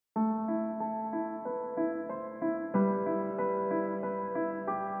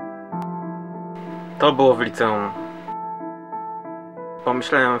To było w liceum.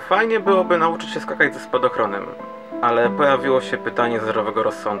 Pomyślałem, fajnie byłoby nauczyć się skakać ze spadochronem, ale pojawiło się pytanie zdrowego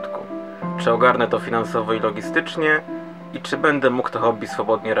rozsądku. Czy ogarnę to finansowo i logistycznie i czy będę mógł to hobby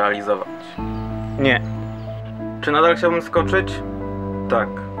swobodnie realizować? Nie. Czy nadal chciałbym skoczyć? Tak.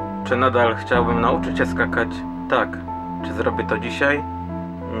 Czy nadal chciałbym nauczyć się skakać? Tak. Czy zrobię to dzisiaj?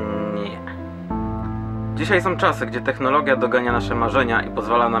 Nie. Dzisiaj są czasy, gdzie technologia dogania nasze marzenia i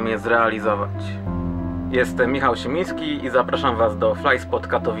pozwala nam je zrealizować. Jestem Michał Simiński i zapraszam Was do Flyspot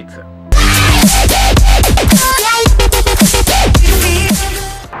Katowice.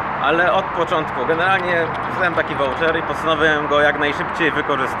 Ale od początku. Generalnie wziąłem taki voucher i postanowiłem go jak najszybciej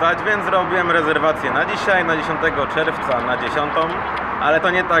wykorzystać, więc zrobiłem rezerwację na dzisiaj, na 10 czerwca, na 10. Ale to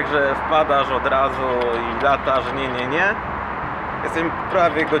nie tak, że wpadasz od razu i latasz, nie. Jestem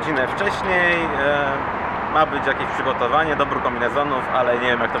prawie godzinę wcześniej. Ma być jakieś przygotowanie, dobór kombinezonów, ale nie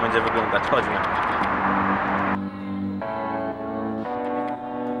wiem, jak to będzie wyglądać. Chodźmy.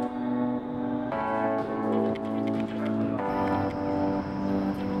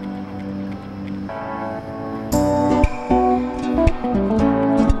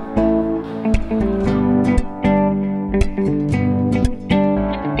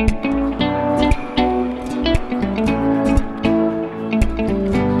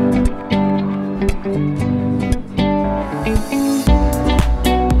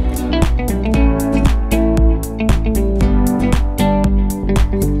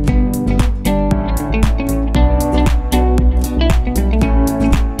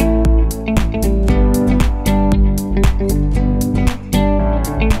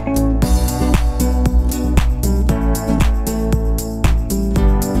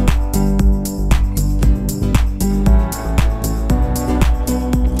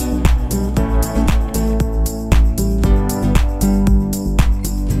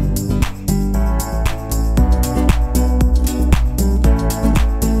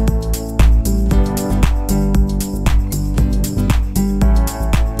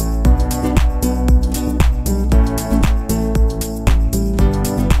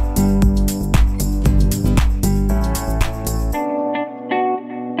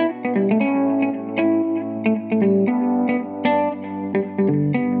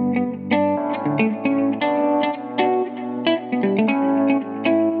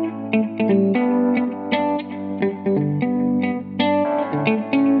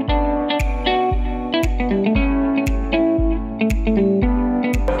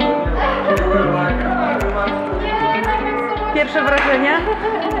 Pierwsze wrażenia?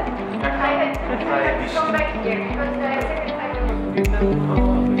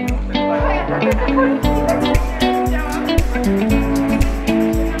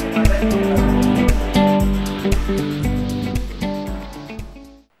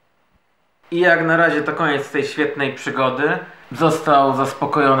 I jak na razie to koniec tej świetnej przygody. Został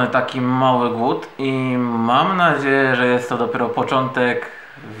zaspokojony taki mały głód i mam nadzieję, że jest to dopiero początek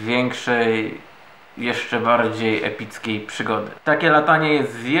większej, jeszcze bardziej epickiej przygody. Takie latanie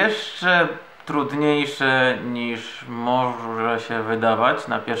jest jeszcze trudniejsze niż może się wydawać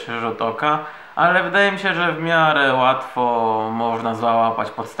na pierwszy rzut oka, ale wydaje mi się, że w miarę łatwo można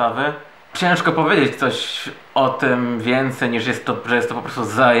załapać podstawy. Ciężko powiedzieć coś o tym więcej niż że jest to po prostu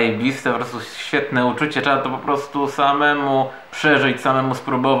zajebiste, po prostu świetne uczucie. Trzeba to po prostu samemu przeżyć, samemu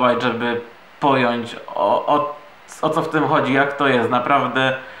spróbować, żeby pojąć o co w tym chodzi, jak to jest.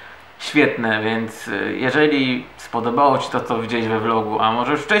 Naprawdę świetne, więc jeżeli spodobało Ci to, co widziałeś we vlogu, a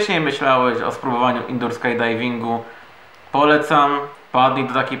może już wcześniej myślałeś o spróbowaniu indoor skydivingu, polecam. Padnij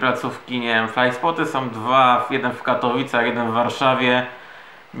do takiej placówki, nie wiem, flyspoty są dwa, jeden w Katowicach, jeden w Warszawie.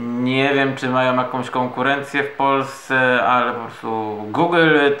 Nie wiem, czy mają jakąś konkurencję w Polsce, ale po prostu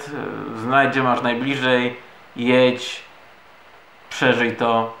Google it, znajdź gdzie masz najbliżej, jedź, przeżyj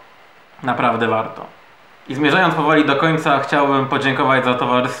to, naprawdę warto. I zmierzając powoli do końca, chciałbym podziękować za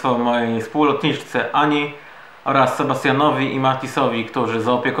towarzystwo mojej współlotniczce Ani oraz Sebastianowi i Matisowi, którzy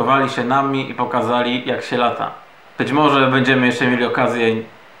zaopiekowali się nami i pokazali, jak się lata. Być może będziemy jeszcze mieli okazję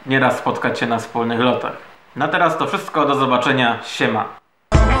nieraz spotkać się na wspólnych lotach. Na teraz to wszystko, do zobaczenia, siema!